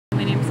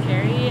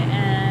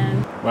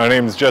My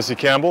name is Jesse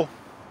Campbell.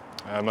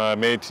 I'm a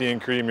Métis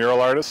and Cree mural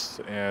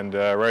artist, and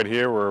right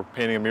here we're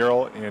painting a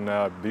mural in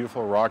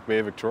beautiful Rock Bay,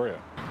 Victoria.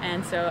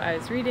 And so I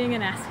was reading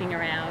and asking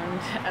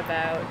around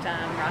about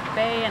Rock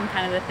Bay, and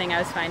kind of the thing I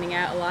was finding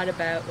out a lot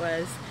about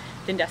was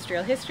the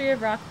industrial history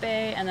of Rock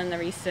Bay, and then the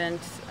recent,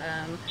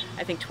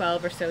 I think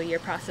 12 or so year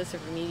process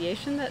of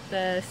remediation that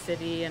the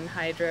city and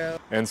hydro.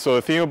 And so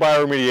the theme of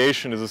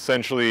bioremediation is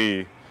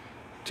essentially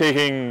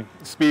taking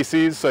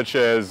species such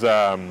as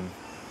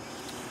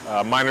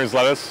miner's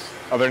lettuce,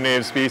 other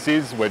native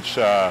species, which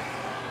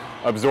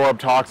absorb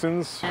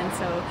toxins. And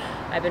so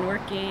I've been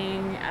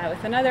working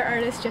with another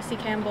artist, Jesse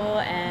Campbell,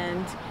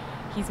 and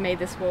he's made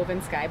this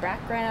woven sky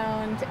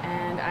background,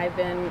 and I've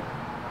been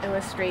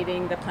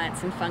illustrating the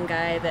plants and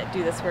fungi that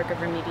do this work of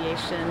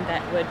remediation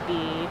that would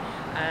be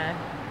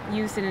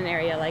used in an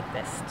area like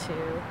this to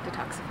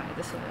detoxify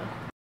the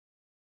soil.